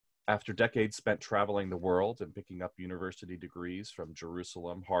After decades spent traveling the world and picking up university degrees from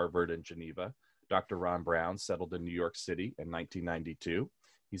Jerusalem, Harvard, and Geneva, Dr. Ron Brown settled in New York City in 1992.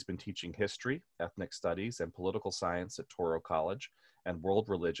 He's been teaching history, ethnic studies, and political science at Touro College and world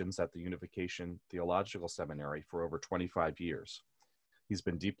religions at the Unification Theological Seminary for over 25 years. He's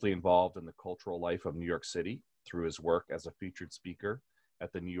been deeply involved in the cultural life of New York City through his work as a featured speaker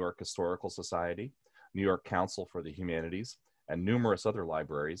at the New York Historical Society, New York Council for the Humanities, and numerous other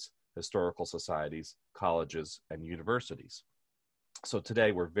libraries, historical societies, colleges, and universities. So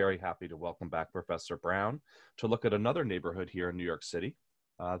today we're very happy to welcome back Professor Brown to look at another neighborhood here in New York City,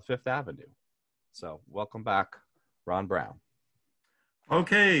 Fifth Avenue. So welcome back, Ron Brown.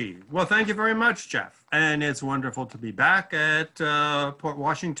 Okay, well, thank you very much, Jeff. And it's wonderful to be back at Port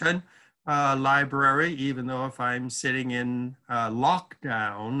Washington Library, even though if I'm sitting in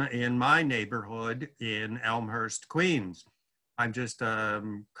lockdown in my neighborhood in Elmhurst, Queens. I'm just a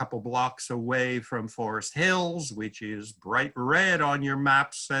couple blocks away from Forest Hills, which is bright red on your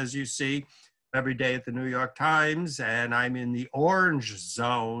maps, as you see every day at the New York Times. And I'm in the orange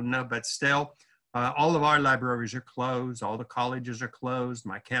zone, but still, all of our libraries are closed. All the colleges are closed.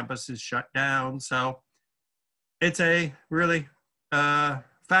 My campus is shut down. So it's a really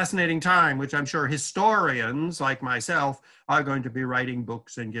fascinating time, which I'm sure historians like myself are going to be writing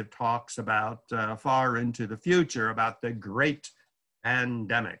books and give talks about far into the future about the great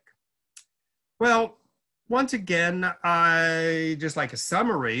pandemic. Well, once again, I just like a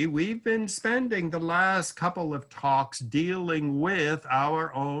summary. We've been spending the last couple of talks dealing with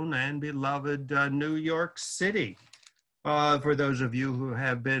our own and beloved New York City. For those of you who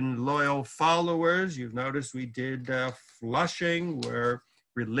have been loyal followers, you've noticed we did Flushing, where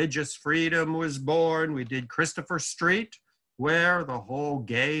religious freedom was born. We did Christopher Street, where the whole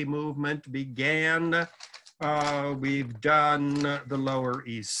gay movement began. We've done the Lower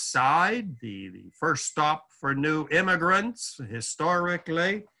East Side, the first stop for new immigrants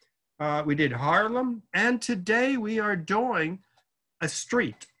historically. We did Harlem, and today we are doing a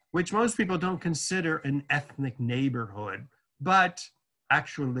street, which most people don't consider an ethnic neighborhood, but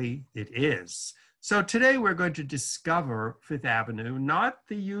actually it is. So today we're going to discover Fifth Avenue, not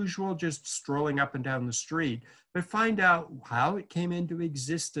the usual just strolling up and down the street, but find out how it came into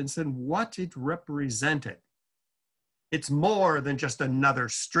existence and what it represented. It's more than just another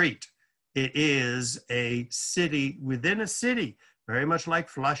street. It is a city within a city, very much like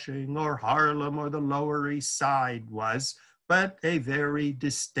Flushing or Harlem or the Lower East Side was, but a very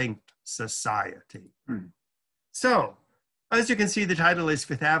distinct society. So, as you can see, the title is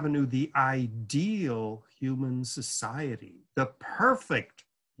Fifth Avenue, the ideal human society, the perfect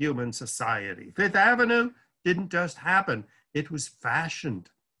human society. Fifth Avenue didn't just happen. It was fashioned,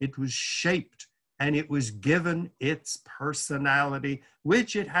 it was shaped, and it was given its personality,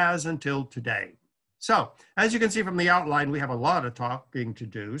 which it has until today. So, as you can see from the outline, we have a lot of talking to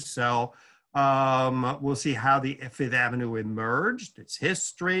do. So, we'll see how the Fifth Avenue emerged, its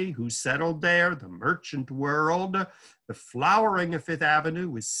history, who settled there, the merchant world, the flowering of Fifth Avenue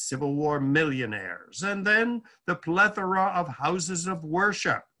with Civil War millionaires, and then the plethora of houses of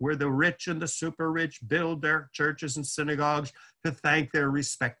worship where the rich and the super rich build their churches and synagogues to thank their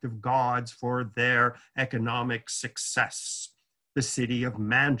respective gods for their economic success. The city of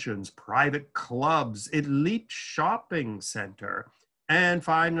mansions, private clubs, elite shopping center, and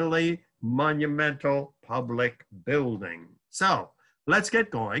finally, monumental public building. So let's get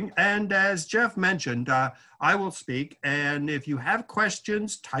going. And as Jeff mentioned, I will speak. And if you have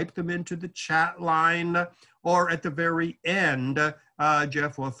questions, type them into the chat line, or at the very end,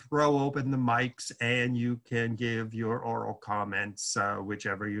 Jeff will throw open the mics and you can give your oral comments,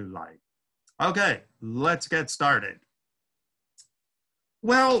 whichever you like. Okay, let's get started.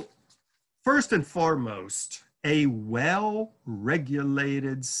 Well, first and foremost, a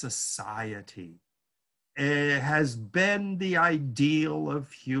well-regulated society. It has been the ideal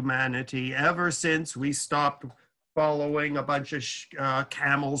of humanity ever since we stopped following a bunch of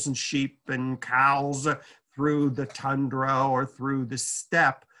camels and sheep and cows through the tundra or through the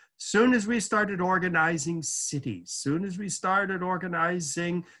steppe. Soon as we started organizing cities, soon as we started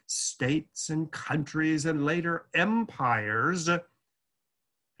organizing states and countries and later empires,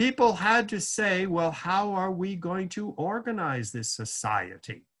 people had to say, well, how are we going to organize this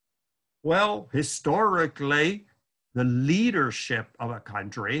society? Well, historically, the leadership of a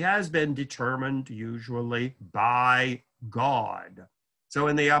country has been determined usually by God. So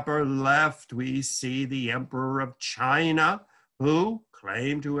in the upper left, we see the Emperor of China, who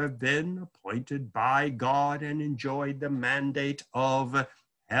claimed to have been appointed by God and enjoyed the mandate of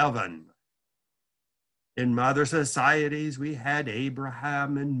heaven. In other societies, we had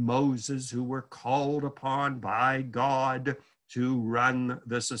Abraham and Moses who were called upon by God to run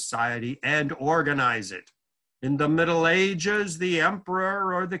the society and organize it. In the Middle Ages, the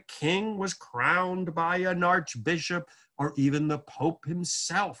emperor or the king was crowned by an archbishop or even the Pope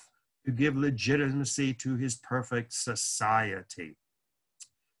himself to give legitimacy to his perfect society.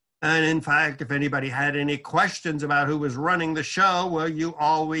 And in fact, if anybody had any questions about who was running the show, well, you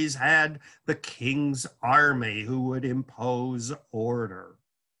always had the king's army who would impose order.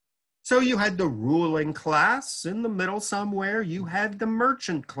 So you had the ruling class. In the middle somewhere, you had the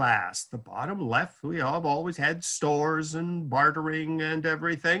merchant class. The bottom left, we have always had stores and bartering and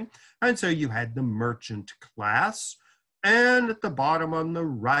everything. And so you had the merchant class. And at the bottom on the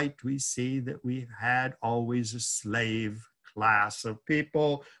right, we see that we had always a slave class of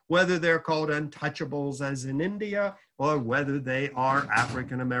people, whether they're called untouchables as in India, or whether they are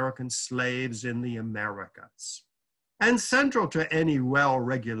African-American slaves in the Americas. And central to any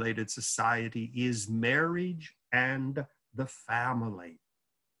well-regulated society is marriage and the family.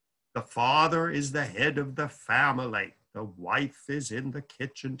 The father is the head of the family. The wife is in the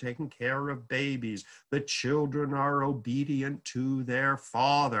kitchen taking care of babies. The children are obedient to their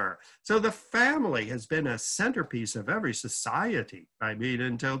father. So the family has been a centerpiece of every society. I mean,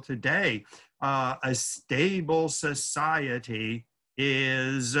 until today, a stable society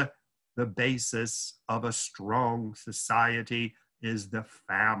is the basis of a strong society is the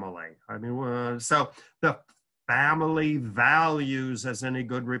family. I mean, so the family values, as any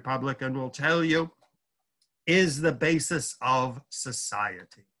good Republican will tell you, is the basis of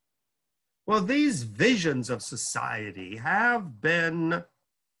society. Well, these visions of society have been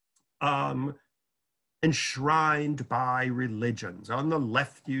enshrined by religions. On the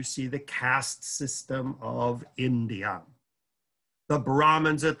left, you see the caste system of India. The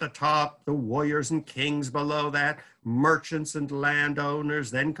Brahmins at the top, the warriors and kings below that, merchants and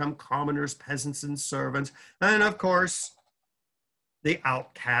landowners, then come commoners, peasants and servants, and of course, the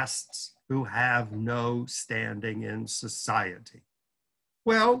outcasts who have no standing in society.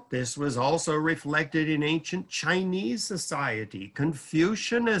 Well, this was also reflected in ancient Chinese society,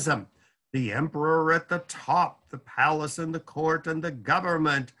 Confucianism, the emperor at the top, the palace and the court and the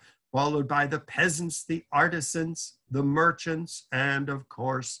government, followed by the peasants, the artisans, the merchants, and of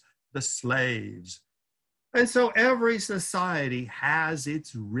course, the slaves. And so every society has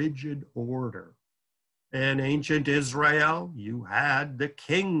its rigid order. In ancient Israel, you had the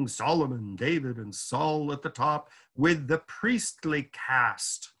king Solomon, David, and Saul at the top with the priestly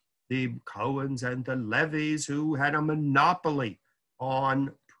caste, the Cohens and the Levies who had a monopoly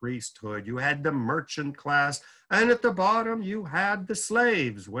on priesthood. You had the merchant class, and at the bottom you had the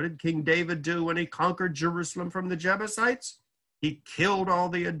slaves. What did King David do when he conquered Jerusalem from the Jebusites? He killed all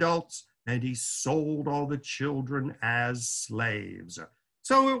the adults and he sold all the children as slaves.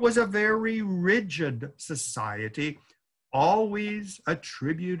 So it was a very rigid society, always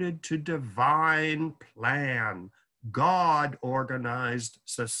attributed to divine plan. God organized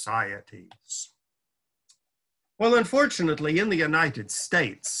societies. Well, unfortunately, in the United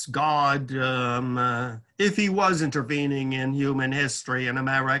States, God, if he was intervening in human history in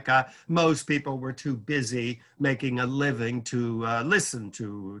America, most people were too busy making a living to listen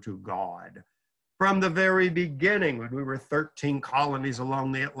to God. From the very beginning, when we were 13 colonies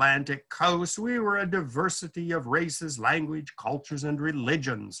along the Atlantic coast, we were a diversity of races, language, cultures, and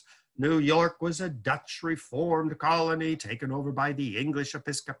religions. New York was a Dutch Reformed colony taken over by the English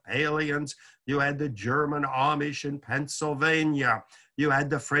Episcopalians. You had the German Amish in Pennsylvania. You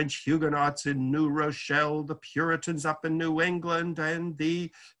had the French Huguenots in New Rochelle, the Puritans up in New England, and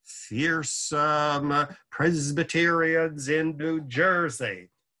the fierce Presbyterians in New Jersey.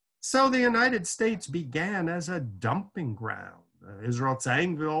 So the United States began as a dumping ground. Israel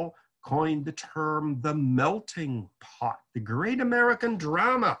Zangwill coined the term the melting pot, the great American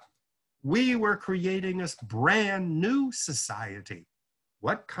drama. We were creating a brand new society.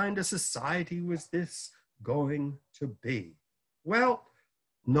 What kind of society was this going to be? Well,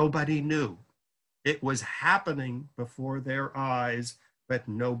 nobody knew. It was happening before their eyes, but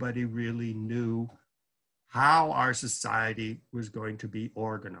nobody really knew how our society was going to be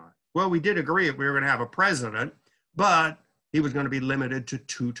organized. Well, we did agree that we were going to have a president, but he was going to be limited to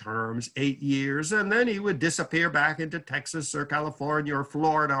 2 terms, 8 years, and then he would disappear back into Texas or California or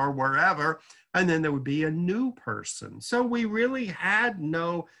Florida or wherever, and then there would be a new person. So we really had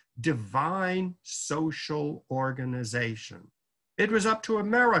no divine social organization. It was up to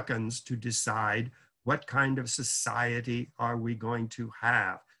Americans to decide what kind of society are we going to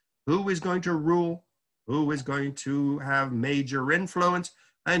have, who is going to rule, who is going to have major influence,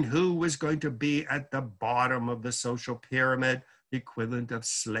 and who was going to be at the bottom of the social pyramid, the equivalent of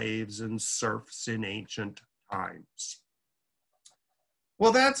slaves and serfs in ancient times.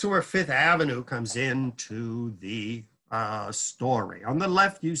 Well, that's where Fifth Avenue comes into the story. On the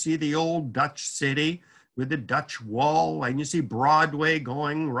left, you see the old Dutch city with the Dutch wall, and you see Broadway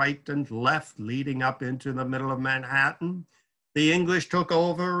going right and left, leading up into the middle of Manhattan. The English took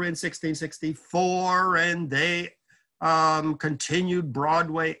over in 1664, and they continued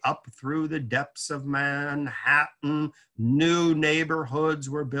Broadway up through the depths of Manhattan. New neighborhoods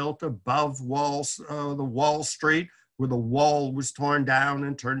were built above the Wall Street, where the wall was torn down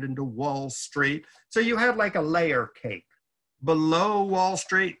and turned into Wall Street. So you had like a layer cake. Below Wall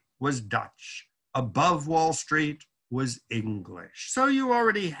Street was Dutch. Above Wall Street was English. So you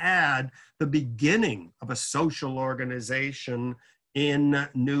already had the beginning of a social organization in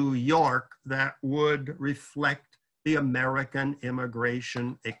New York that would reflect the American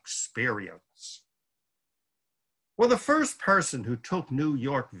immigration experience. Well, the first person who took New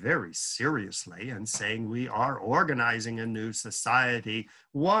York very seriously and saying we are organizing a new society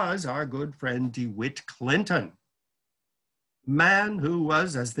was our good friend DeWitt Clinton. Man who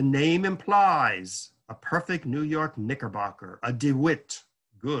was, as the name implies, a perfect New York Knickerbocker, a DeWitt,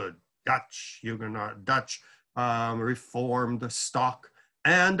 good Dutch, Huguenot, Dutch Reformed stock,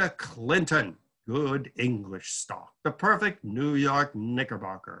 and a Clinton, good English stock, the perfect New York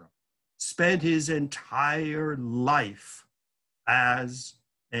Knickerbocker. Spent his entire life as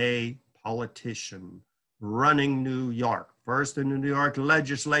a politician running New York, first in the New York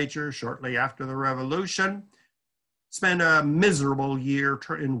legislature shortly after the Revolution, spent a miserable year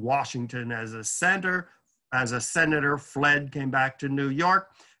in Washington as a senator, fled, came back to New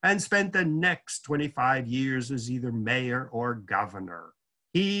York, and spent the next 25 years as either mayor or governor.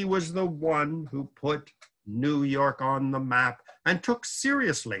 He was the one who put New York on the map and took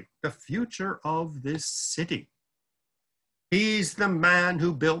seriously the future of this city. He's the man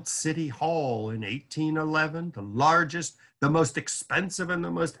who built City Hall in 1811, the largest, the most expensive, and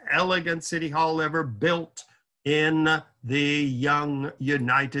the most elegant city hall ever built in the young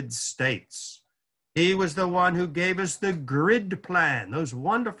United States. He was the one who gave us the grid plan, those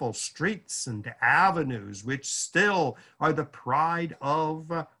wonderful streets and avenues, which still are the pride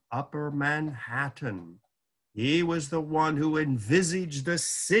of Upper Manhattan. He was the one who envisaged the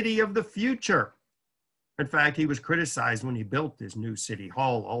city of the future. In fact, he was criticized when he built this new city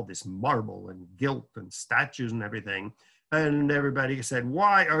hall, all this marble and gilt and statues and everything. And everybody said,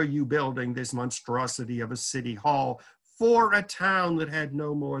 why are you building this monstrosity of a city hall for a town that had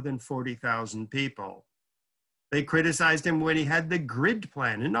no more than 40,000 people? They criticized him when he had the grid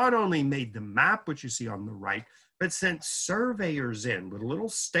plan and not only made the map, which you see on the right, but sent surveyors in with little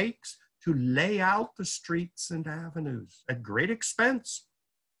stakes to lay out the streets and avenues at great expense.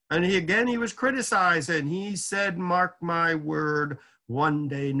 And he was criticized, and he said, mark my word, one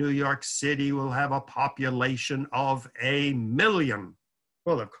day New York City will have a population of 1 million.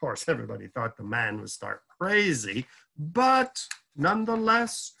 Well, of course, everybody thought the man was stark crazy, but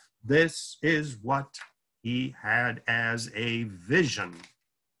nonetheless, this is what he had as a vision.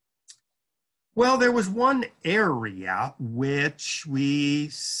 Well, there was one area which we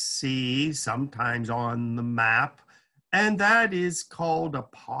see sometimes on the map, and that is called a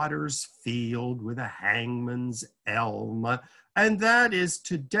potter's field with a hangman's elm. And that is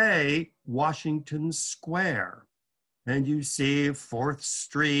today Washington Square. And you see 4th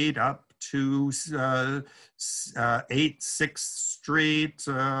Street up to 6th Street,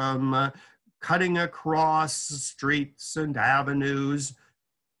 cutting across streets and avenues.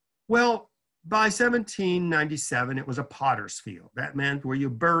 Well, by 1797, it was a potter's field. That meant where you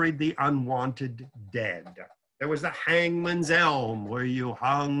buried the unwanted dead. There was the hangman's elm where you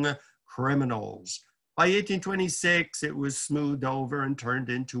hung criminals. By 1826, it was smoothed over and turned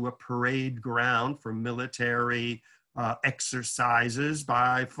into a parade ground for military exercises.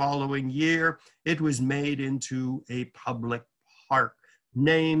 By following year, it was made into a public park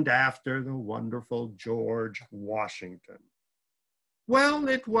named after the wonderful George Washington. Well,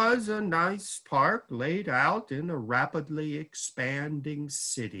 it was a nice park laid out in a rapidly expanding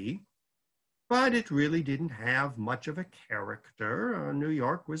city, but it really didn't have much of a character. New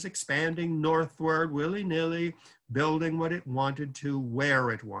York was expanding northward willy-nilly, building what it wanted to, where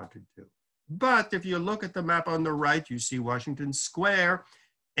it wanted to. But if you look at the map on the right, you see Washington Square,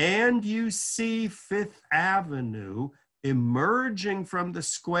 and you see Fifth Avenue emerging from the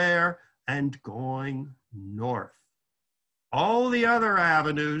square and going north. All the other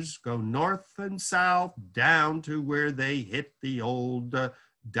avenues go north and south down to where they hit the old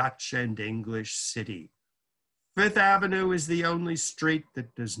Dutch and English city. Fifth Avenue is the only street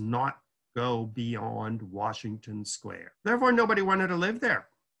that does not go beyond Washington Square. Therefore, nobody wanted to live there.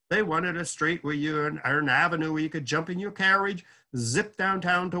 They wanted a street where an avenue where you could jump in your carriage, zip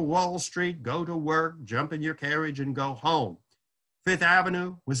downtown to Wall Street, go to work, jump in your carriage, and go home. Fifth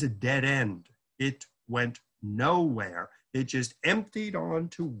Avenue was a dead end. It went nowhere. It just emptied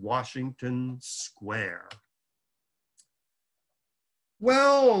onto Washington Square.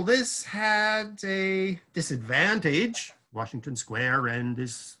 Well, this had a disadvantage, Washington Square and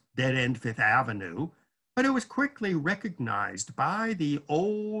this dead-end Fifth Avenue, but it was quickly recognized by the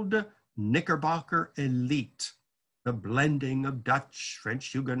old Knickerbocker elite, the blending of Dutch, French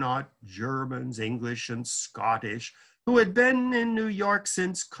Huguenot, Germans, English, and Scottish, who had been in New York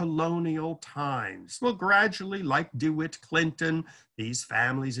since colonial times. Well, gradually, like DeWitt Clinton, these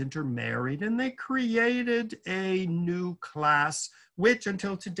families intermarried and they created a new class, which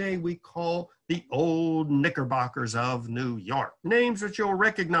until today we call the old Knickerbockers of New York. Names which you'll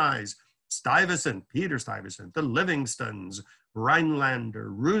recognize: Stuyvesant, Peter Stuyvesant, the Livingstons, Rhinelander,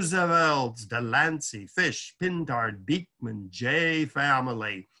 Roosevelts, Delancey, Fish, Pintard, Beekman, Jay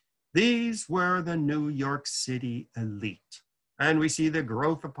family. These were the New York City elite. And we see the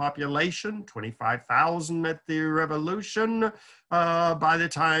growth of population, 25,000 at the Revolution. By the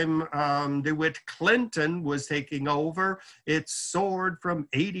time DeWitt Clinton was taking over, it soared from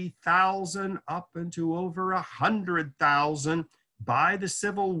 80,000 up into over 100,000. By the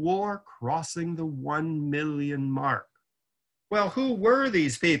Civil War, crossing the 1 million mark. Well, who were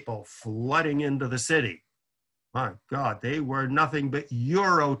these people flooding into the city? My God, they were nothing but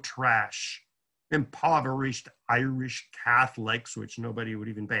Eurotrash, impoverished Irish Catholics, which nobody would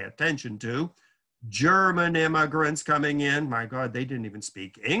even pay attention to. German immigrants coming in. My God, they didn't even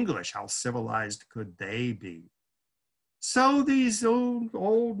speak English. How civilized could they be? So these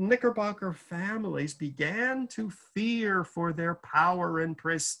old Knickerbocker families began to fear for their power and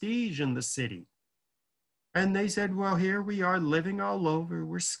prestige in the city. And they said, well, here we are living all over.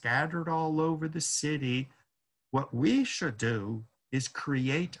 We're scattered all over the city. What we should do is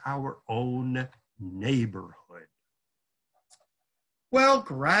create our own neighborhood. Well,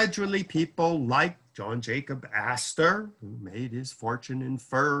 gradually people like John Jacob Astor, who made his fortune in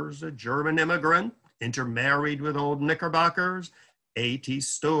furs, a German immigrant, intermarried with old Knickerbockers, A.T.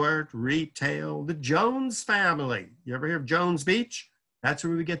 Stewart, retail, the Jones family. You ever hear of Jones Beach? That's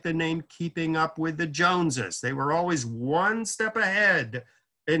where we get the name Keeping Up with the Joneses. They were always one step ahead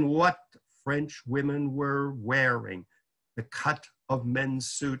in what French women were wearing, the cut of men's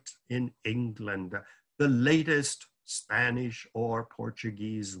suit in England, the latest Spanish or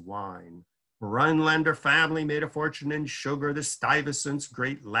Portuguese wine. Rhinelander family made a fortune in sugar. The Stuyvesants,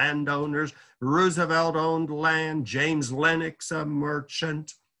 great landowners. Roosevelt owned land. James Lennox, a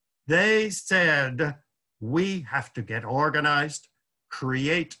merchant. They said, we have to get organized,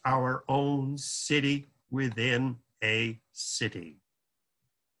 create our own city within a city.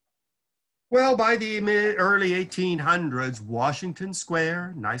 Well, by the early 1800s, Washington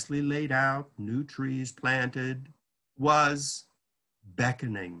Square, nicely laid out, new trees planted, was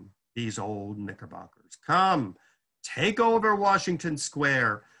beckoning these old Knickerbockers. Come, take over Washington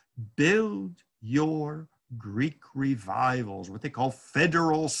Square, build your Greek revivals, what they call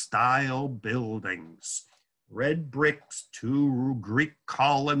federal style buildings. Red bricks, 2 Greek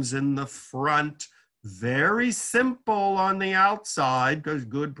columns in the front, very simple on the outside, because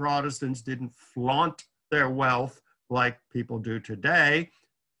good Protestants didn't flaunt their wealth like people do today.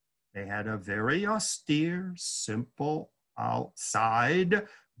 They had a very austere, simple outside,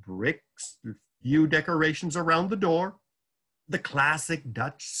 bricks, few decorations around the door, the classic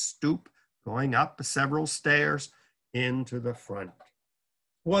Dutch stoop going up several stairs into the front.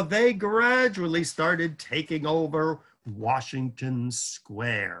 Well, they gradually started taking over Washington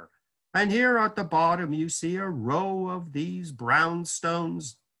Square. And here at the bottom, you see a row of these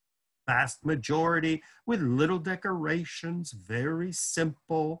brownstones, vast majority with little decorations, very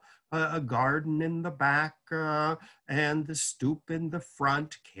simple, a garden in the back and the stoop in the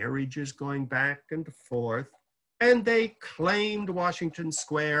front, carriages going back and forth. And they claimed Washington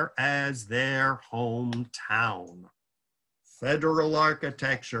Square as their hometown. Federal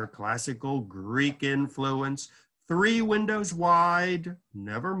architecture, classical Greek influence, 3 windows wide,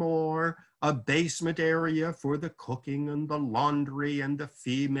 never more, a basement area for the cooking and the laundry and the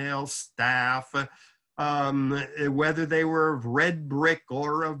female staff, whether they were of red brick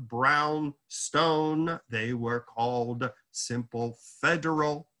or of brown stone, they were called simple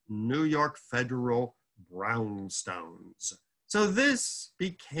federal, New York federal brownstones. So this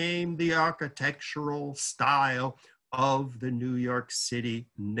became the architectural style of the New York City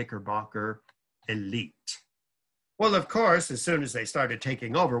Knickerbocker elite. Well, of course, as soon as they started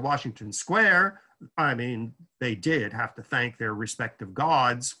taking over Washington Square, I mean, they did have to thank their respective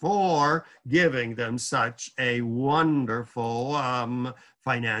gods for giving them such a wonderful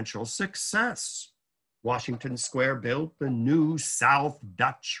financial success. Washington Square built the new South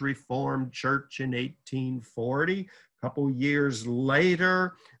Dutch Reformed Church in 1840. A couple years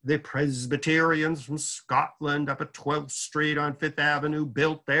later, the Presbyterians from Scotland up at 12th Street on Fifth Avenue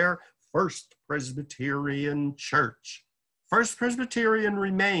built their First Presbyterian Church. First Presbyterian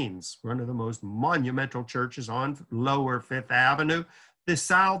remains one of the most monumental churches on Lower Fifth Avenue. The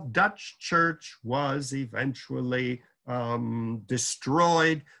South Dutch Church was eventually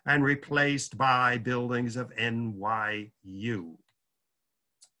destroyed and replaced by buildings of NYU.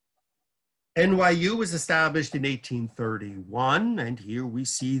 NYU was established in 1831, and here we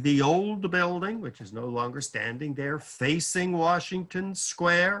see the old building, which is no longer standing there, facing Washington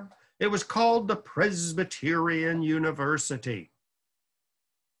Square. It was called the Presbyterian University.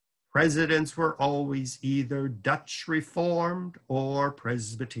 Presidents were always either Dutch Reformed or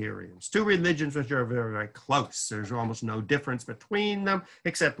Presbyterians. Two religions which are very, very close. There's almost no difference between them,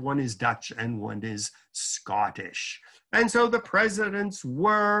 except one is Dutch and one is Scottish. And so the presidents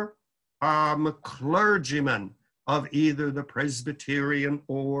were clergymen of either the Presbyterian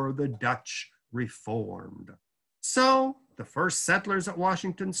or the Dutch Reformed. So the first settlers at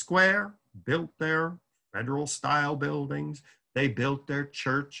Washington Square built their federal-style buildings. They built their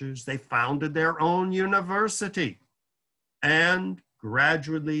churches. They founded their own university. And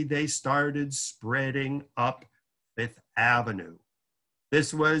gradually they started spreading up Fifth Avenue.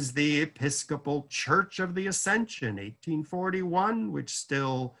 This was the Episcopal Church of the Ascension, 1841, which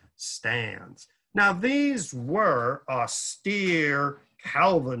still stands. Now, these were austere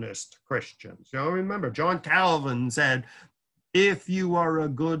Calvinist Christians. You know, remember, John Calvin said, if you are a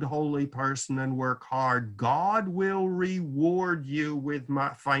good, holy person and work hard, God will reward you with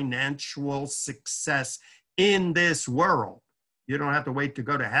my financial success in this world. You don't have to wait to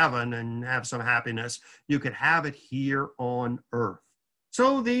go to heaven and have some happiness. You could have it here on earth.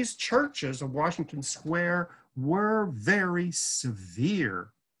 So these churches of Washington Square were very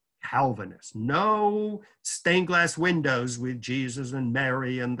severe Calvinists. No stained glass windows with Jesus and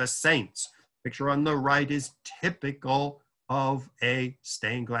Mary and the saints. Picture on the right is typical of a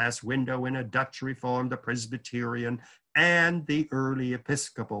stained glass window in a Dutch Reformed, a Presbyterian, and the early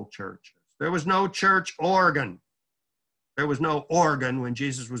Episcopal churches. There was no church organ. There was no organ when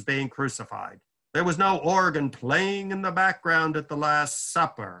Jesus was being crucified. There was no organ playing in the background at the Last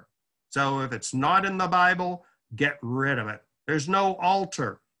Supper. So if it's not in the Bible, get rid of it. There's no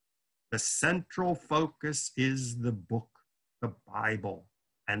altar. The central focus is the book, the Bible,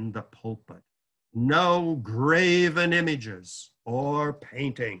 and the pulpit. No graven images or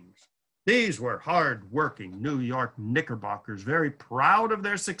paintings. These were hard-working New York Knickerbockers, very proud of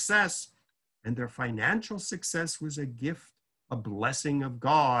their success, and their financial success was a gift, a blessing of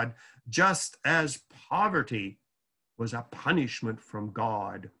God, just as poverty was a punishment from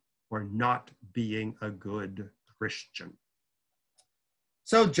God for not being a good Christian.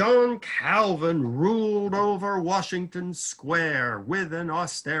 So John Calvin ruled over Washington Square with an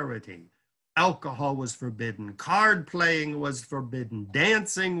austerity. Alcohol was forbidden, card playing was forbidden,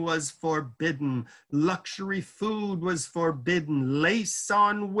 dancing was forbidden, luxury food was forbidden, lace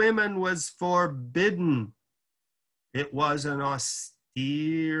on women was forbidden. It was an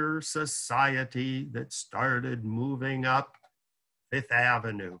austere society that started moving up Fifth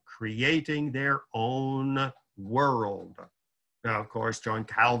Avenue, creating their own world. Now, of course, John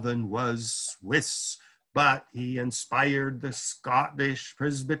Calvin was Swiss, but he inspired the Scottish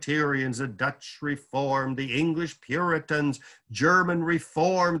Presbyterians, the Dutch Reformed, the English Puritans, German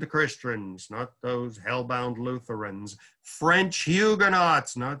Reformed Christians, not those hellbound Lutherans, French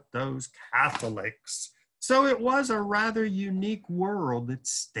Huguenots, not those Catholics. So it was a rather unique world that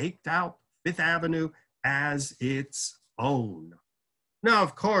staked out Fifth Avenue as its own. Now,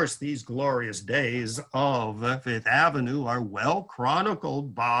 of course, these glorious days of Fifth Avenue are well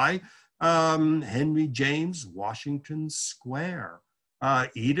chronicled by Henry James, Washington Square.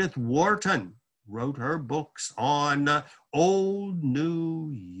 Edith Wharton wrote her books on old New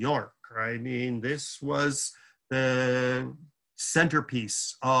York. I mean, this was the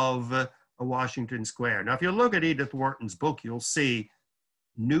centerpiece of Washington Square. Now, if you look at Edith Wharton's book, you'll see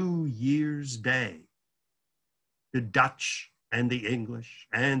New Year's Day. The Dutch and the English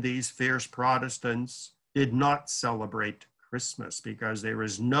and these fierce Protestants did not celebrate Christmas because there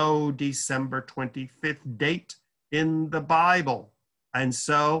is no December 25th date in the Bible. And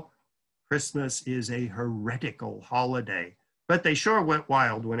so Christmas is a heretical holiday. but they sure went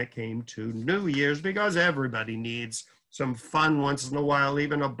wild when it came to New Year's because everybody needs some fun once in a while,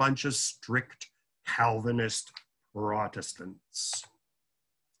 even a bunch of strict Calvinist Protestants.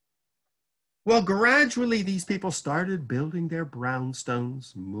 Well, gradually these people started building their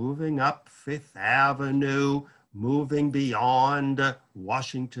brownstones, moving up Fifth Avenue, moving beyond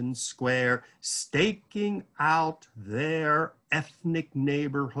Washington Square, staking out their ethnic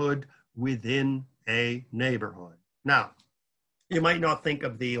neighborhood within a neighborhood. Now, you might not think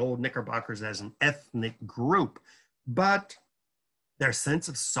of the old Knickerbockers as an ethnic group, but their sense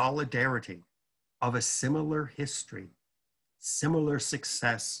of solidarity, of a similar history, similar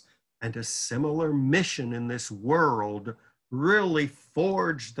success, and a similar mission in this world really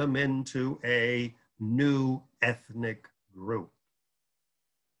forged them into a new ethnic group.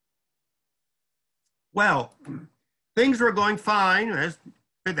 Well, things were going fine as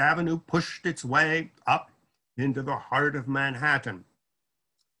Fifth Avenue pushed its way up into the heart of Manhattan.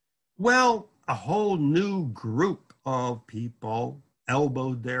 Well, a whole new group of people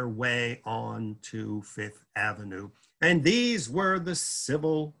elbowed their way onto Fifth Avenue, and these were the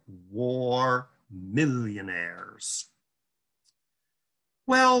Civil War millionaires.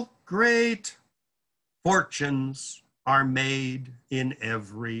 Well, great fortunes are made in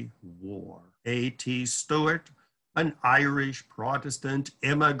every war. A.T. Stewart, an Irish Protestant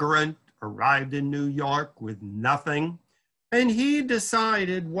immigrant, arrived in New York with nothing. And he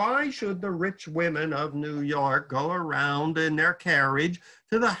decided, why should the rich women of New York go around in their carriage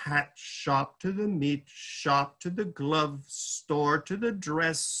to the hat shop, to the meat shop, to the glove store, to the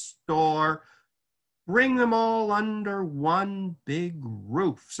dress store, bring them all under one big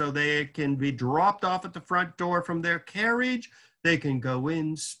roof so they can be dropped off at the front door from their carriage. They can go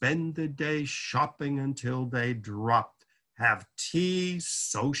in, spend the day shopping until they drop, have tea,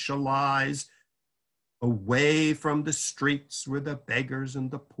 socialize, away from the streets where the beggars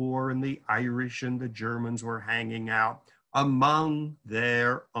and the poor and the Irish and the Germans were hanging out, among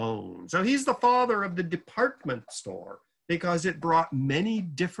their own. So he's the father of the department store because it brought many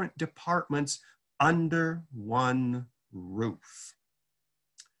different departments under one roof.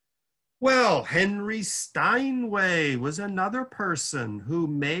 Well, Henry Steinway was another person who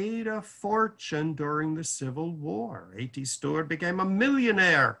made a fortune during the Civil War. A.T. Stewart became a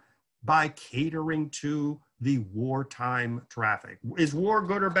millionaire by catering to the wartime traffic. Is war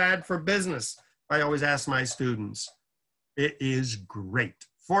good or bad for business? I always ask my students. It is great.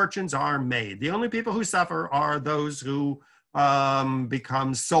 Fortunes are made. The only people who suffer are those who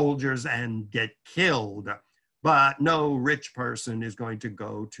become soldiers and get killed. But no rich person is going to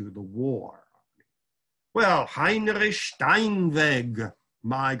go to the war. Well, Heinrich Steinweg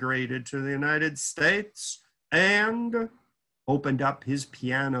migrated to the United States and opened up his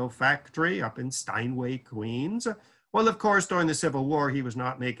piano factory up in Steinway, Queens. Well, of course, during the Civil War, he was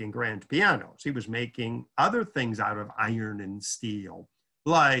not making grand pianos. He was making other things out of iron and steel,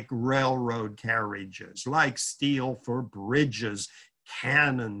 like railroad carriages, like steel for bridges,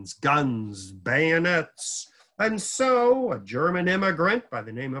 cannons, guns, bayonets. And so a German immigrant by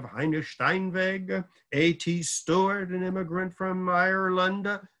the name of Heinrich Steinweg, A.T. Stewart, an immigrant from Ireland,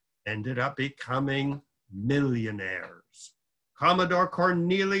 ended up becoming millionaires. Commodore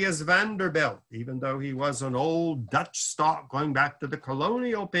Cornelius Vanderbilt, even though he was an old Dutch stock going back to the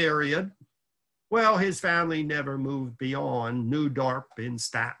colonial period, well, his family never moved beyond New Dorp in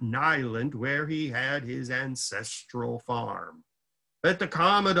Staten Island, where he had his ancestral farm. But the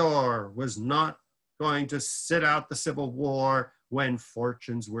Commodore was not going to sit out the Civil War when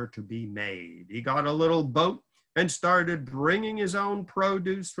fortunes were to be made. He got a little boat and started bringing his own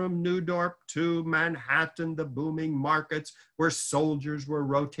produce from New Dorp to Manhattan, the booming markets where soldiers were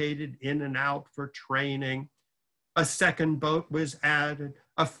rotated in and out for training. A second boat was added,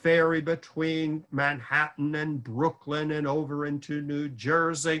 a ferry between Manhattan and Brooklyn and over into New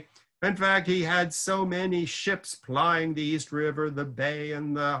Jersey. In fact, he had so many ships plying the East River, the Bay,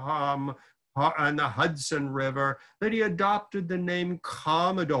 and the Hudson River that he adopted the name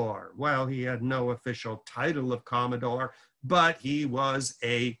Commodore. Well, he had no official title of Commodore, but he was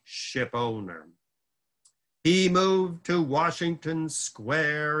a ship owner. He moved to Washington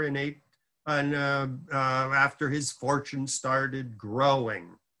Square after his fortune started growing.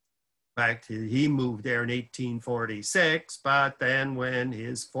 In fact, he moved there in 1846, but then when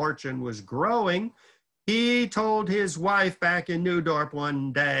his fortune was growing, he told his wife back in New Dorp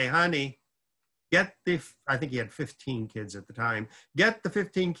one day, honey, I think he had 15 kids at the time, get the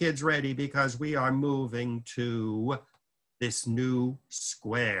 15 kids ready because we are moving to this new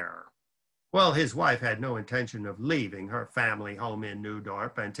square. Well, his wife had no intention of leaving her family home in New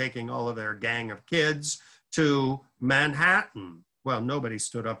Dorp and taking all of their gang of kids to Manhattan. Well, nobody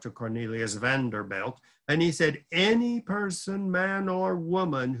stood up to Cornelius Vanderbilt. And he said, any person, man or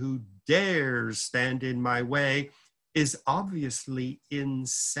woman, who dares stand in my way is obviously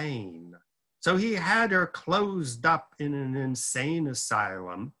insane. So he had her closed up in an insane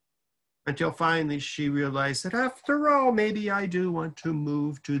asylum until finally she realized that after all, maybe I do want to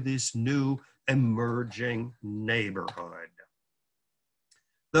move to this new emerging neighborhood.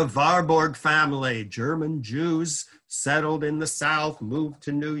 The Warburg family, German Jews settled in the South, moved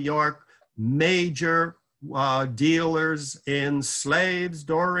to New York, major dealers in slaves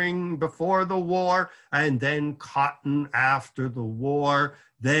before the war, and then cotton after the war.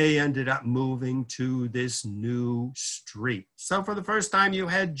 They ended up moving to this new street. So for the first time, you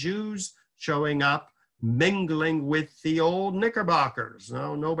had Jews showing up, mingling with the old Knickerbockers.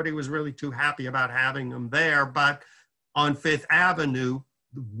 No, nobody was really too happy about having them there, but on Fifth Avenue,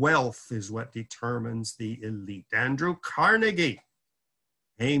 wealth is what determines the elite. Andrew Carnegie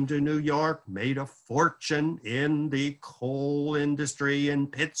came to New York, made a fortune in the coal industry in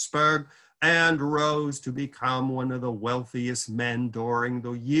Pittsburgh, and rose to become one of the wealthiest men during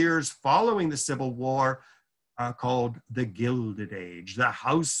the years following the Civil War, called the Gilded Age. The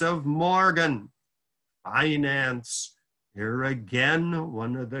House of Morgan, finance. Here again,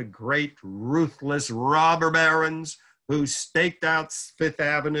 one of the great ruthless robber barons who staked out Fifth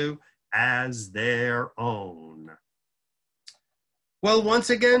Avenue as their own. Well, once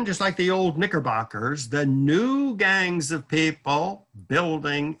again, just like the old Knickerbockers, the new gangs of people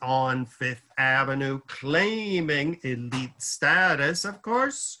building on Fifth Avenue, claiming elite status, of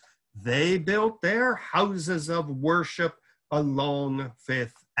course, they built their houses of worship along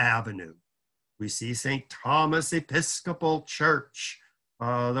Fifth Avenue. We see St. Thomas Episcopal Church.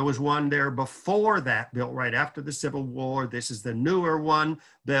 There was one there before that, built right after the Civil War. This is the newer one,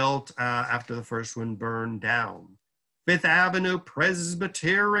 built after the first one burned down. Fifth Avenue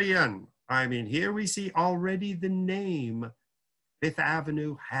Presbyterian. I mean, here we see already the name. Fifth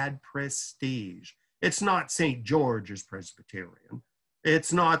Avenue had prestige. It's not St. George's Presbyterian.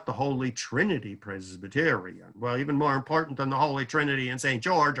 It's not the Holy Trinity Presbyterian. Well, even more important than the Holy Trinity and St.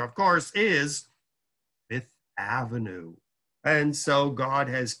 George, of course, is Fifth Avenue. And so God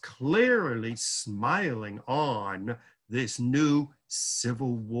has clearly smiling on this new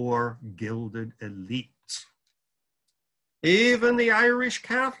Civil War gilded elite. Even the Irish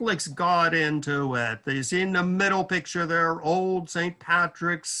Catholics got into it. You see in the middle picture there, old St.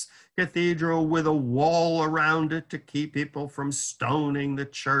 Patrick's Cathedral with a wall around it to keep people from stoning the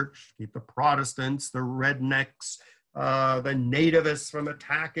church, keep the Protestants, the rednecks, the nativists from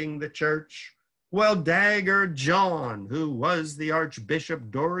attacking the church. Well, Dagger John, who was the Archbishop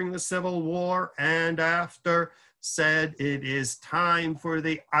during the Civil War and after, said it is time for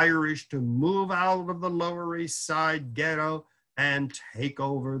the Irish to move out of the Lower East Side ghetto and take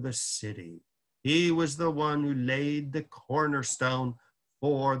over the city. He was the one who laid the cornerstone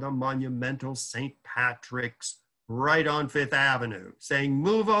for the monumental St. Patrick's right on Fifth Avenue, saying,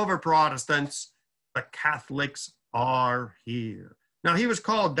 move over, Protestants, the Catholics are here. Now, he was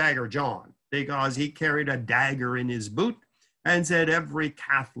called Dagger John because he carried a dagger in his boot and said every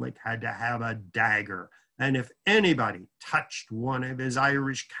Catholic had to have a dagger. And if anybody touched one of his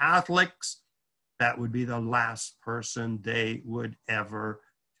Irish Catholics, that would be the last person they would ever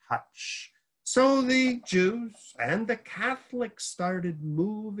touch. So the Jews and the Catholics started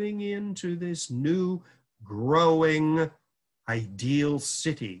moving into this new, growing, ideal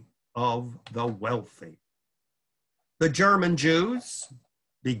city of the wealthy. The German Jews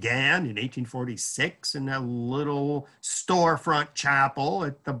began in 1846 in a little storefront chapel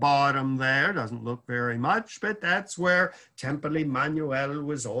at the bottom there. Doesn't look very much, but that's where Temple Emmanuel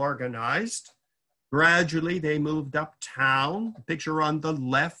was organized. Gradually, they moved uptown. The picture on the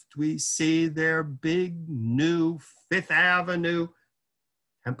left, we see their big new Fifth Avenue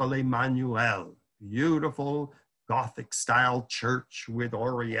Temple Emmanuel, beautiful Gothic-style church with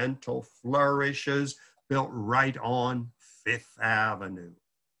oriental flourishes built right on Fifth Avenue.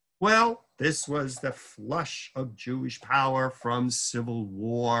 Well, this was the flush of Jewish power from Civil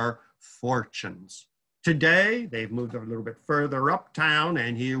War fortunes. Today, they've moved a little bit further uptown,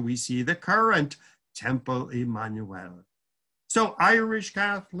 and here we see the current Temple Emmanuel. So Irish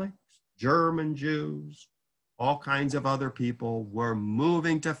Catholics, German Jews, all kinds of other people were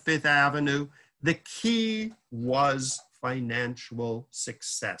moving to Fifth Avenue. The key was financial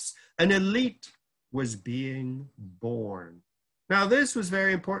success. An elite was being born. Now, this was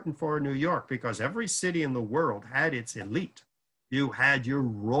very important for New York because every city in the world had its elite. You had your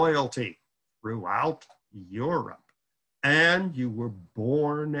royalty throughout Europe, and you were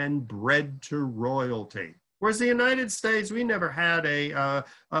born and bred to royalty. Whereas the United States, we never had a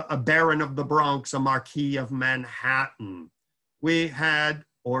Baron of the Bronx, a Marquis of Manhattan. We had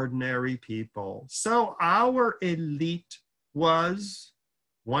ordinary people. So our elite was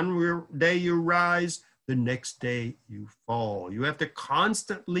one day you rise, the next day you fall. You have to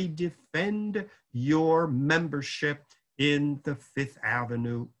constantly defend your membership in the Fifth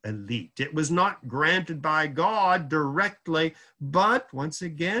Avenue elite. It was not granted by God directly, but once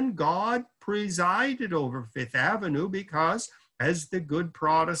again, God presided over Fifth Avenue because, as the good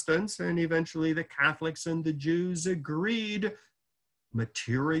Protestants and eventually the Catholics and the Jews agreed,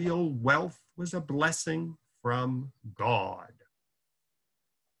 material wealth was a blessing from God.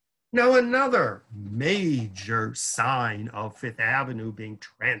 Now, another major sign of Fifth Avenue being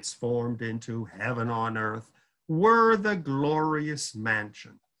transformed into heaven on earth were the glorious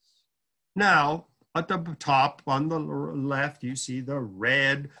mansions. Now, at the top on the left, you see the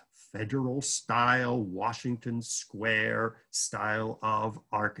red federal style, Washington Square style of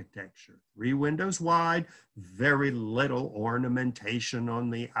architecture. 3 windows wide, very little ornamentation on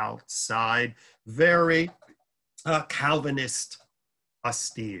the outside, very Calvinist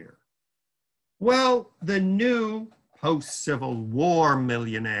austere. Well, the new post-Civil War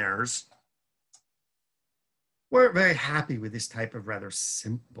millionaires weren't very happy with this type of rather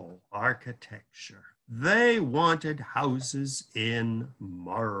simple architecture. They wanted houses in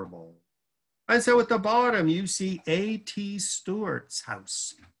marble. And so at the bottom, you see A.T. Stewart's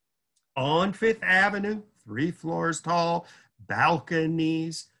house on Fifth Avenue, 3 floors tall,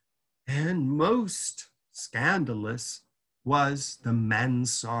 balconies, and most scandalous was the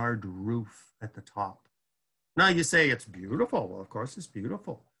mansard roof at the top. Now you say it's beautiful. Well, of course it's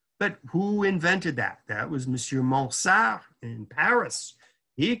beautiful. But who invented that? That was Monsieur Mansart in Paris.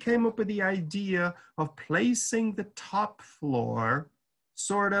 He came up with the idea of placing the top floor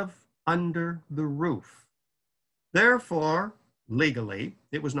sort of under the roof. Therefore, legally,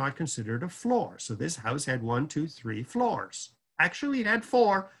 it was not considered a floor. So this house had 1, 2, 3 floors. Actually, it had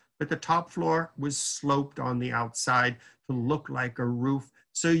 4, but the top floor was sloped on the outside to look like a roof.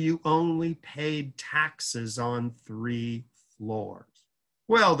 So you only paid taxes on 3 floors.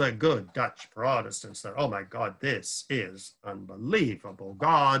 Well, the good Dutch Protestants said, oh my God, this is unbelievable.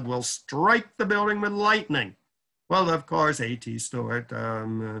 God will strike the building with lightning. Well, of course, A.T. Stewart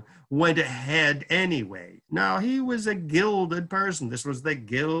went ahead anyway. Now, he was a gilded person. This was the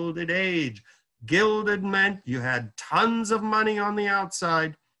Gilded Age. Gilded meant you had tons of money on the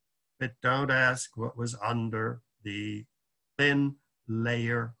outside, but don't ask what was under the thin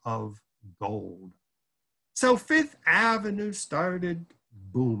layer of gold. So Fifth Avenue started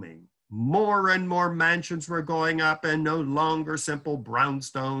booming. More and more mansions were going up, and no longer simple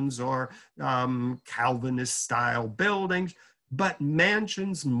brownstones or Calvinist-style buildings, but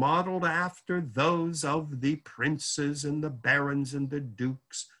mansions modeled after those of the princes and the barons and the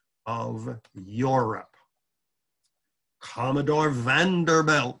dukes of Europe. Commodore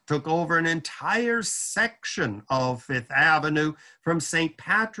Vanderbilt took over an entire section of Fifth Avenue from St.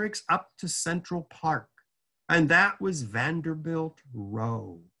 Patrick's up to Central Park, and that was Vanderbilt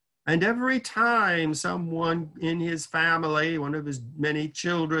Row. And every time someone in his family, one of his many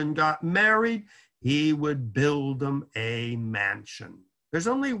children, got married, he would build them a mansion. There's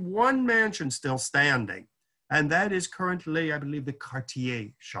only one mansion still standing, and that is currently, I believe, the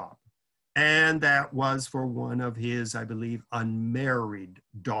Cartier shop. And that was for one of his, I believe, unmarried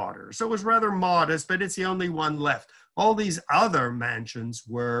daughters. So it was rather modest, but it's the only one left. All these other mansions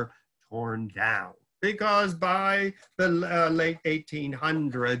were torn down, because by the late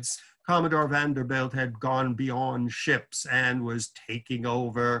 1800s, Commodore Vanderbilt had gone beyond ships and was taking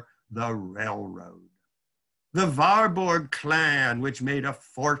over the railroad. The Warburg clan, which made a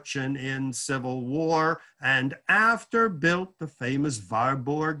fortune in Civil War and after, built the famous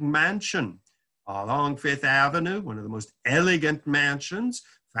Warburg Mansion along Fifth Avenue, one of the most elegant mansions,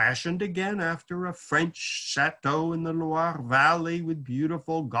 fashioned again after a French chateau in the Loire Valley with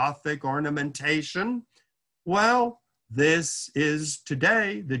beautiful Gothic ornamentation. Well, this is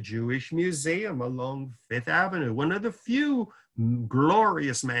today the Jewish Museum along Fifth Avenue, one of the few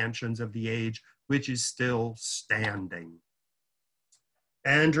glorious mansions of the age which is still standing.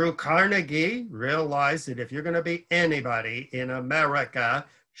 Andrew Carnegie realized that if you're going to be anybody in America,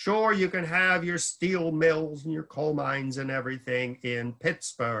 sure, you can have your steel mills and your coal mines and everything in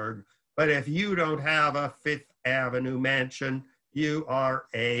Pittsburgh, but if you don't have a Fifth Avenue mansion, you are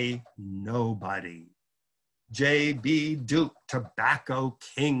a nobody. J.B. Duke, tobacco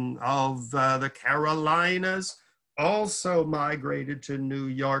king of the Carolinas, also migrated to New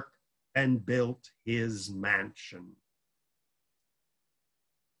York and built his mansion.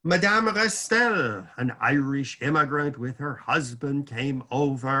 Madame Restel, an Irish immigrant with her husband, came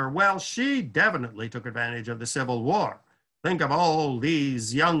over. Well, she definitely took advantage of the Civil War. Think of all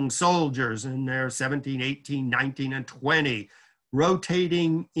these young soldiers in their 17, 18, 19, and 20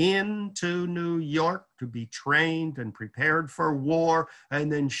 rotating into New York to be trained and prepared for war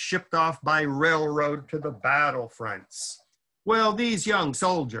and then shipped off by railroad to the battlefronts. Well, these young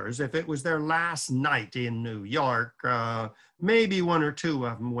soldiers, if it was their last night in New York, maybe one or two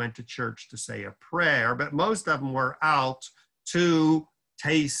of them went to church to say a prayer, but most of them were out to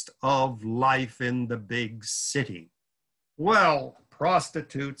taste of life in the big city. Well,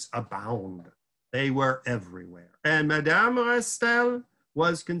 prostitutes abound. They were everywhere. And Madame Restel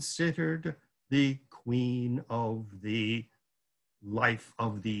was considered the queen of the life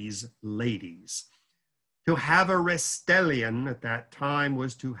of these ladies. To have a Restelian at that time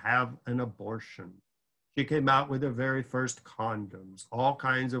was to have an abortion. She came out with the very first condoms, all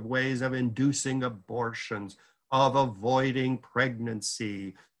kinds of ways of inducing abortions, of avoiding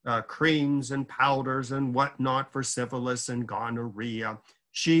pregnancy, creams and powders and whatnot for syphilis and gonorrhea.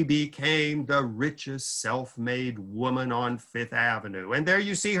 She became the richest self-made woman on Fifth Avenue. And there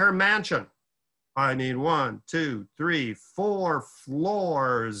you see her mansion. I mean, 1, 2, 3, 4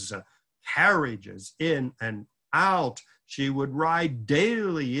 floors, carriages in and out. She would ride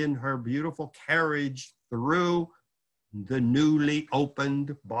daily in her beautiful carriage through the newly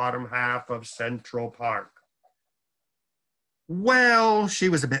opened bottom half of Central Park. Well, she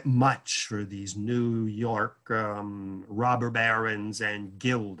was a bit much for these New York robber barons and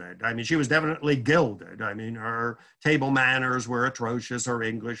gilded. I mean, she was definitely gilded. I mean, her table manners were atrocious. Her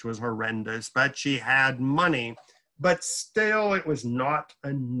English was horrendous, but she had money. But still, it was not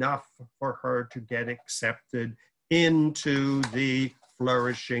enough for her to get accepted into the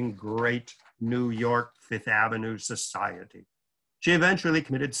flourishing great New York Fifth Avenue society. She eventually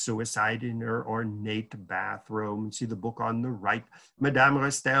committed suicide in her ornate bathroom. See the book on the right, Madame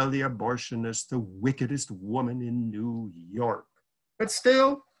Restel, the abortionist, the wickedest woman in New York. But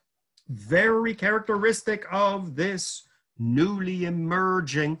still, very characteristic of this newly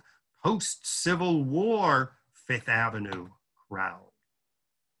emerging post-Civil War Fifth Avenue crowd.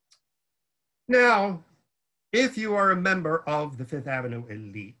 Now, if you are a member of the Fifth Avenue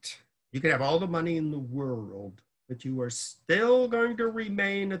elite, you could have all the money in the world, but you are still going to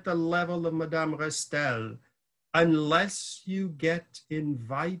remain at the level of Madame Restel unless you get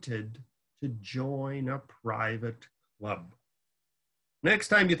invited to join a private club. Next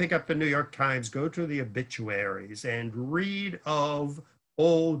time you pick up the New York Times, go to the obituaries and read of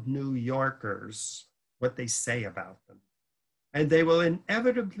old New Yorkers, what they say about them. And they will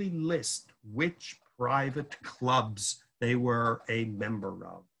inevitably list which private clubs they were a member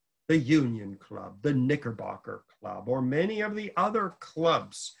of. The Union Club, the Knickerbocker Club, or many of the other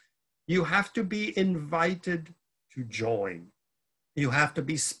clubs. You have to be invited to join. You have to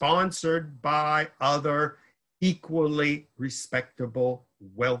be sponsored by other equally respectable,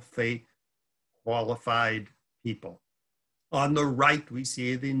 wealthy, qualified people. On the right, we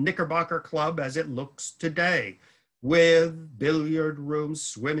see the Knickerbocker Club as it looks today, with billiard rooms,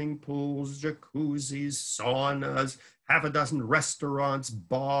 swimming pools, jacuzzis, saunas, half a dozen restaurants,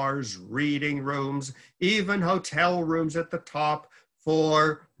 bars, reading rooms, even hotel rooms at the top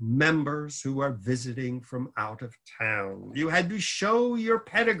for members who are visiting from out of town. You had to show your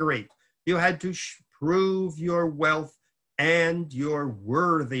pedigree. You had to prove your wealth and your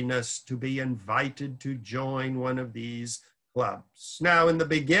worthiness to be invited to join one of these clubs. Now, in the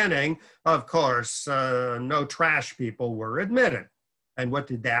beginning, of course, no trash people were admitted. And what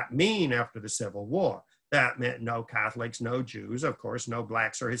did that mean after the Civil War? That meant no Catholics, no Jews, of course, no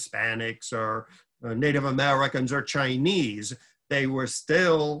Blacks or Hispanics or Native Americans or Chinese. They were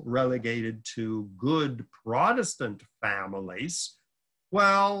still relegated to good Protestant families.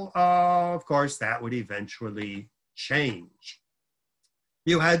 Well, of course, that would eventually change.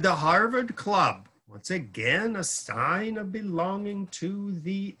 You had the Harvard Club, once again, a sign of belonging to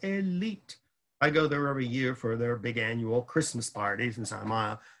the elite. I go there every year for their big annual Christmas party, since I'm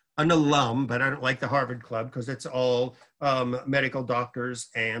an alum, but I don't like the Harvard Club because it's all medical doctors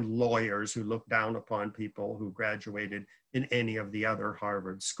and lawyers who look down upon people who graduated in any of the other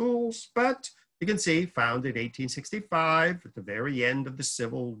Harvard schools. But you can see, founded 1865 at the very end of the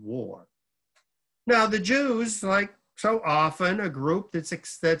Civil War. Now, the Jews, like so often a group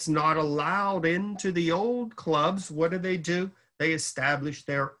that's not allowed into the old clubs, what do? They establish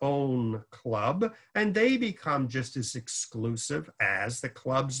their own club, and they become just as exclusive as the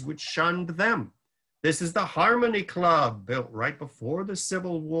clubs which shunned them. This is the Harmony Club, built right before the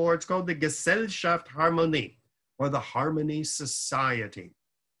Civil War. It's called the Gesellschaft Harmonie, or the Harmony Society.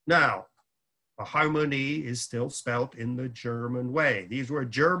 Now, a harmonie is still spelt in the German way. These were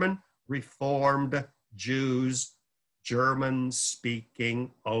German Reformed Jews, German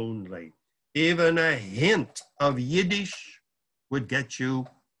speaking only. Even a hint of Yiddish would get you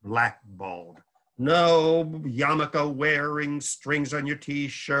blackballed. No yarmulke wearing, strings on your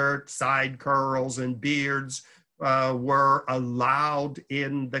t-shirt, side curls and beards were allowed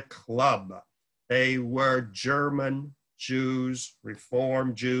in the club. They were German Jews,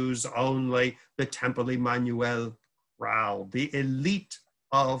 Reformed Jews only, the Temple Emmanuel crowd, the elite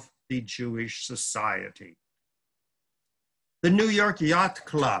of the Jewish society. The New York Yacht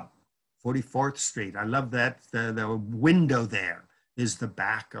Club, 44th Street. I love that. The window there is the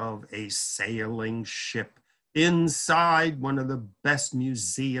back of a sailing ship. Inside, one of the best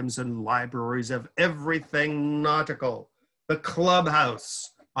museums and libraries of everything nautical. The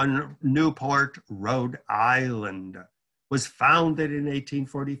clubhouse on Newport, Rhode Island, was founded in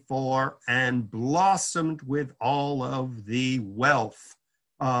 1844 and blossomed with all of the wealth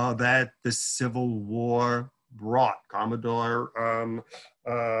that the Civil War brought. The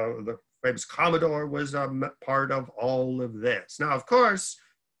famous Commodore was a part of all of this. Now, of course,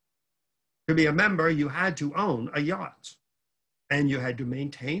 to be a member, you had to own a yacht, and you had to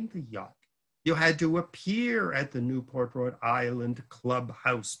maintain the yacht. You had to appear at the Newport, Rhode Island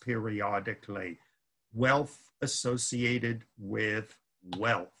clubhouse periodically. Wealth associated with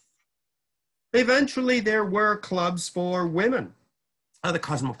wealth. Eventually, there were clubs for women. The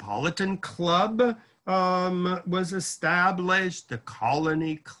Cosmopolitan Club was established, the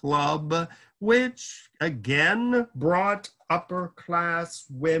Colony Club, which again brought upper class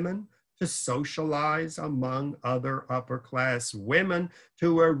women to socialize among other upper class women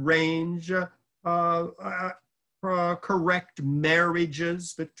to arrange correct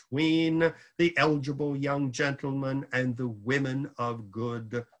marriages between the eligible young gentlemen and the women of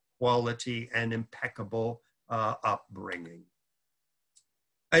good quality and impeccable upbringing.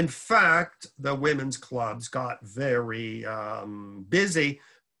 In fact, the women's clubs got very busy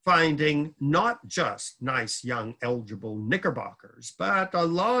finding not just nice, young, eligible knickerbockers, but a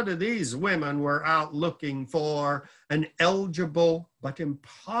lot of these women were out looking for an eligible but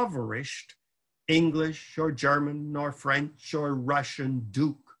impoverished English or German or French or Russian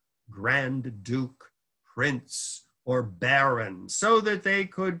duke, Grand Duke, Prince, or Baron, so that they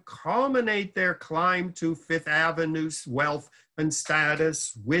could culminate their climb to Fifth Avenue's wealth and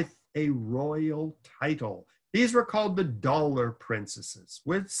status with a royal title. These were called the Dollar Princesses.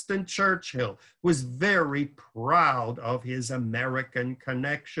 Winston Churchill was very proud of his American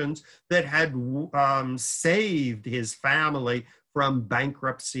connections that had saved his family from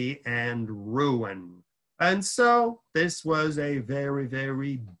bankruptcy and ruin. And so this was a very,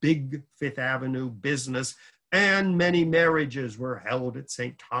 very big Fifth Avenue business, and many marriages were held at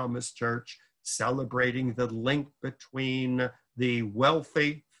St. Thomas Church, celebrating the link between the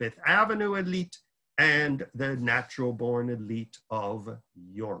wealthy Fifth Avenue elite and the natural-born elite of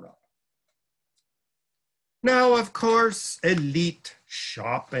Europe. Now, of course, elite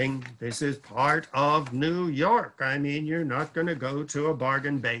shopping. This is part of New York. I mean, you're not going to go to a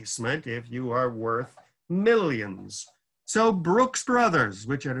bargain basement if you are worth millions. So Brooks Brothers,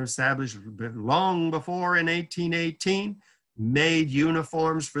 which had established long before in 1818, made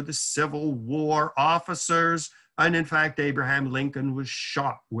uniforms for the Civil War officers. And in fact, Abraham Lincoln was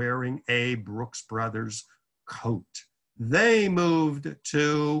shot wearing a Brooks Brothers coat. They moved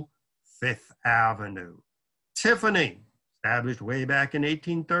to Fifth Avenue. Tiffany, established way back in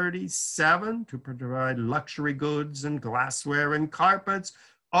 1837 to provide luxury goods and glassware and carpets,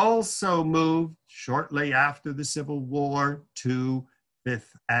 also moved shortly after the Civil War to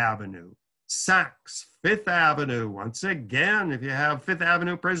Fifth Avenue. Saks, Fifth Avenue. Once again, if you have Fifth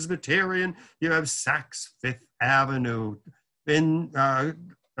Avenue Presbyterian, you have Saks Fifth Avenue. Taking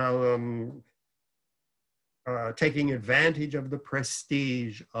advantage of the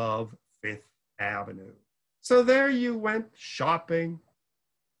prestige of Fifth Avenue. So there you went shopping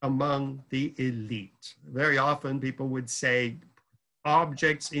among the elite. Very often people would say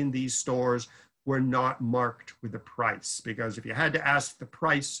objects in these stores were not marked with a price, because if you had to ask the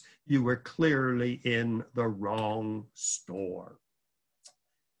price, you were clearly in the wrong store.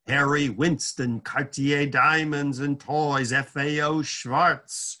 Harry Winston, Cartier diamonds and toys, FAO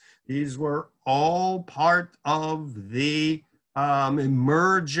Schwarz. These were all part of the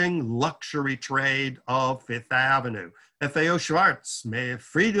emerging luxury trade of Fifth Avenue. FAO Schwarz,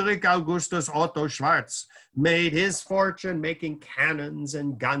 Friedrich Augustus Otto Schwarz, made his fortune making cannons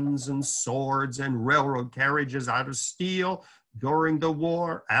and guns and swords and railroad carriages out of steel during the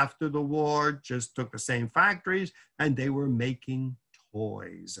war. After the war, just took the same factories and they were making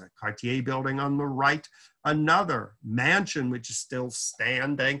toys. A Cartier building on the right, another mansion which is still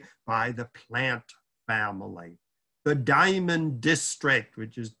standing by the Plant family. The Diamond District,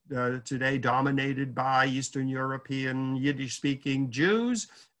 which is today dominated by Eastern European Yiddish-speaking Jews,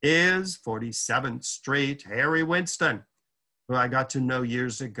 is 47th Street. Harry Winston, who I got to know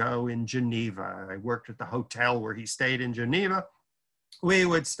years ago in Geneva. I worked at the hotel where he stayed in Geneva. We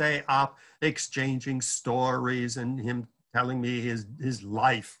would stay up exchanging stories and him telling me his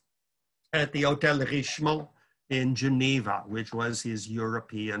life at the Hotel Richemont in Geneva, which was his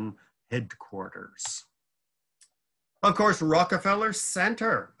European headquarters. Of course, Rockefeller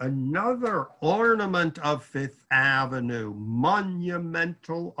Center, another ornament of Fifth Avenue,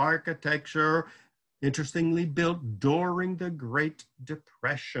 monumental architecture, interestingly built during the Great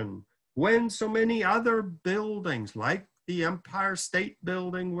Depression, when so many other buildings like the Empire State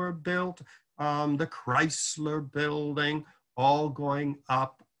Building were built, the Chrysler Building, all going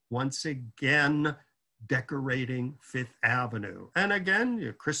up once again, decorating Fifth Avenue. And again,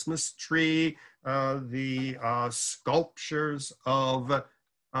 your Christmas tree, the sculptures of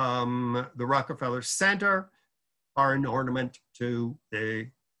the Rockefeller Center are an ornament to the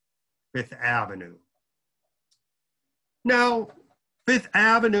Fifth Avenue. Now, Fifth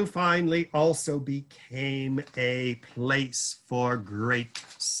Avenue finally also became a place for great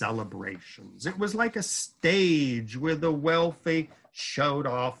celebrations. It was like a stage where the wealthy showed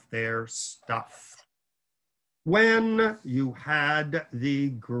off their stuff. When you had the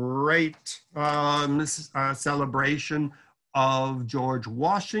great celebration of George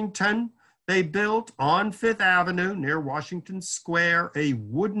Washington, they built on Fifth Avenue near Washington Square a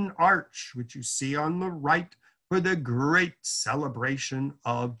wooden arch, which you see on the right, for the great celebration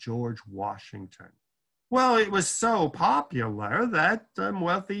of George Washington. Well, it was so popular that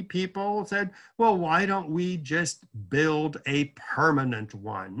wealthy people said, well, why don't we just build a permanent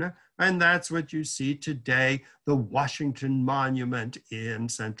one? And that's what you see today, the Washington Monument in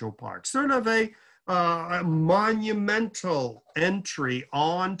Central Park. Sort of a monumental entry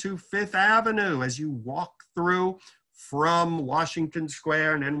onto Fifth Avenue as you walk through from Washington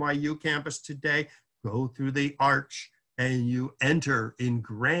Square and NYU campus today, go through the arch and you enter in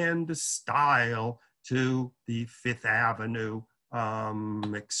grand style to the Fifth Avenue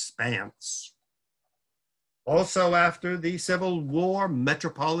expanse. Also, after the Civil War,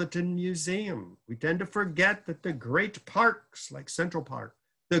 Metropolitan Museum. We tend to forget that the great parks like Central Park,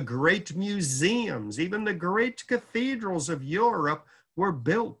 the great museums, even the great cathedrals of Europe were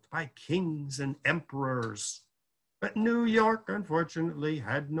built by kings and emperors. But New York, unfortunately,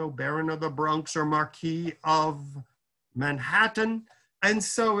 had no Baron of the Bronx or Marquis of Manhattan. And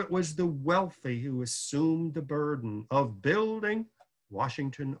so it was the wealthy who assumed the burden of building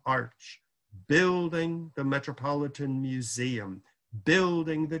Washington Arch, building the Metropolitan Museum,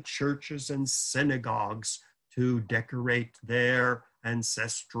 building the churches and synagogues to decorate their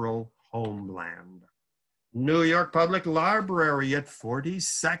ancestral homeland. New York Public Library at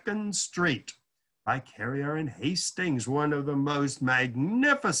 42nd Street by Carrier and Hastings, one of the most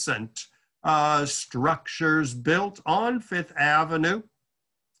magnificent structures built on Fifth Avenue,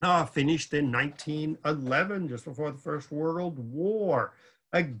 finished in 1911, just before the First World War.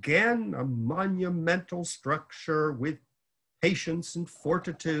 Again, a monumental structure with patience and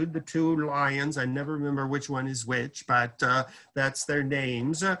fortitude, the two lions. I never remember which one is which, but that's their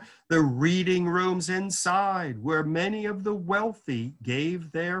names. The reading rooms inside, where many of the wealthy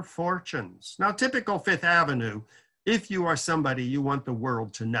gave their fortunes. Now, typical Fifth Avenue, if you are somebody you want the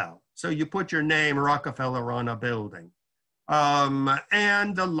world to know. So you put your name, Rockefeller, on a building.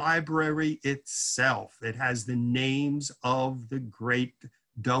 And the library itself, it has the names of the great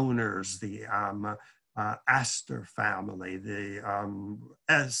donors, the Astor family, the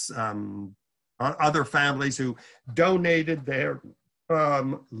other families who donated their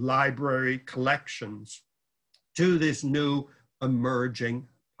library collections to this new emerging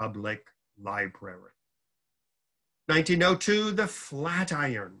public library. 1902, the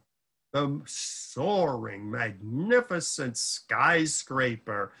Flatiron, the soaring, magnificent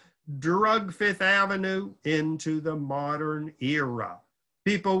skyscraper, drug Fifth Avenue into the modern era.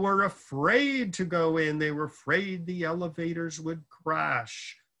 People were afraid to go in. They were afraid the elevators would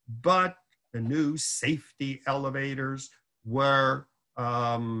crash, but the new safety elevators were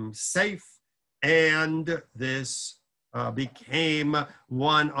safe, and this became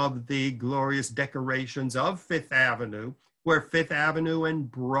one of the glorious decorations of Fifth Avenue, where Fifth Avenue and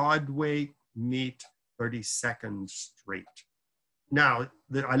Broadway meet 32nd Street. Now,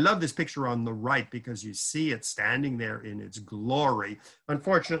 I love this picture on the right because you see it standing there in its glory.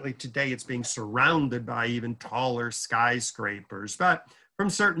 Unfortunately, today it's being surrounded by even taller skyscrapers, but from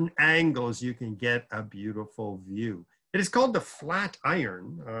certain angles, you can get a beautiful view. It is called the flat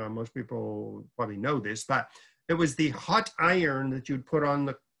iron. Most people probably know this, but it was the hot iron that you'd put on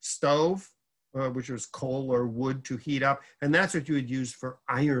the stove, which was coal or wood to heat up. And that's what you would use for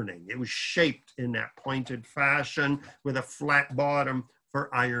ironing. It was shaped in that pointed fashion with a flat bottom for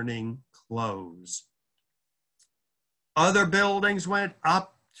ironing clothes. Other buildings went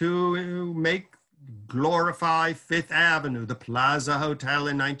up to glorify Fifth Avenue, the Plaza Hotel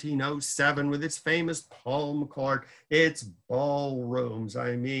in 1907 with its famous palm court, its ballrooms.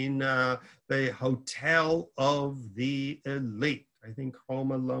 I mean, the hotel of the elite. I think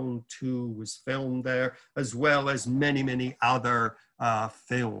Home Alone 2 was filmed there, as well as many, many other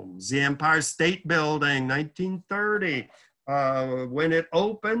films. The Empire State Building, 1930. When it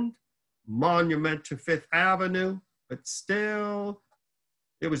opened, monument to Fifth Avenue, but still,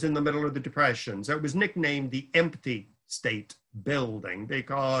 it was in the middle of the Depression. So it was nicknamed the Empty State Building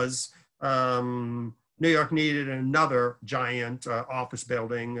because New York needed another giant office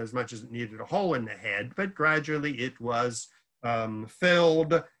building as much as it needed a hole in the head, but gradually it was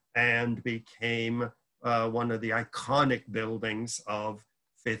filled and became one of the iconic buildings of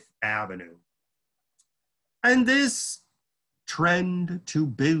Fifth Avenue. And this trend to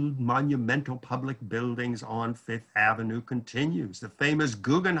build monumental public buildings on Fifth Avenue continues. The famous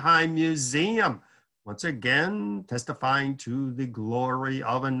Guggenheim Museum, once again testifying to the glory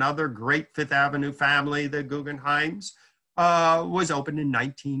of another great Fifth Avenue family, the Guggenheims, was opened in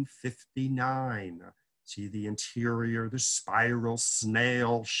 1959. See the interior, the spiral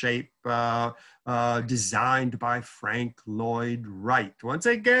snail shape designed by Frank Lloyd Wright. Once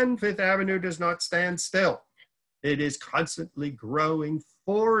again, Fifth Avenue does not stand still. It is constantly growing,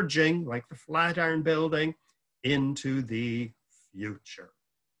 forging, like the Flatiron Building, into the future.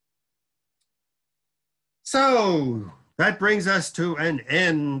 So that brings us to an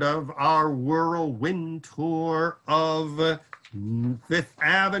end of our whirlwind tour of Fifth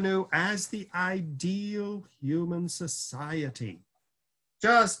Avenue as the ideal human society.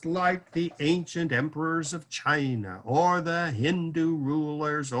 Just like the ancient emperors of China, or the Hindu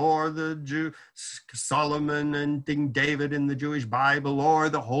rulers, or the Solomon and King David in the Jewish Bible, or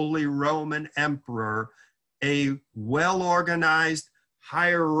the Holy Roman Emperor, a well-organized,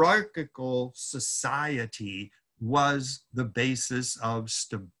 hierarchical society was the basis of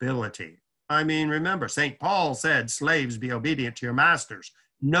stability. I mean, remember, St. Paul said, slaves, be obedient to your masters.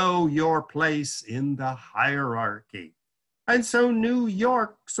 Know your place in the hierarchy. And so New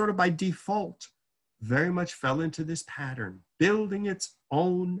York, sort of by default, very much fell into this pattern, building its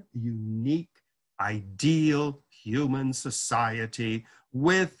own unique, ideal human society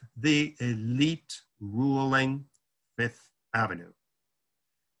with the elite ruling Fifth Avenue.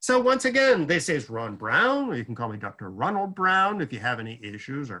 So once again, this is Ron Brown. You can call me Dr. Ronald Brown if you have any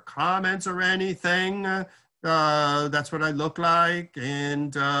issues or comments or anything. That's what I look like.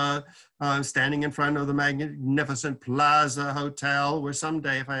 And standing in front of the magnificent Plaza Hotel, where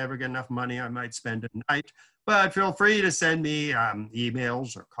someday, if I ever get enough money, I might spend a night. But feel free to send me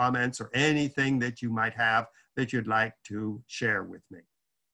emails or comments or anything that you might have that you'd like to share with me.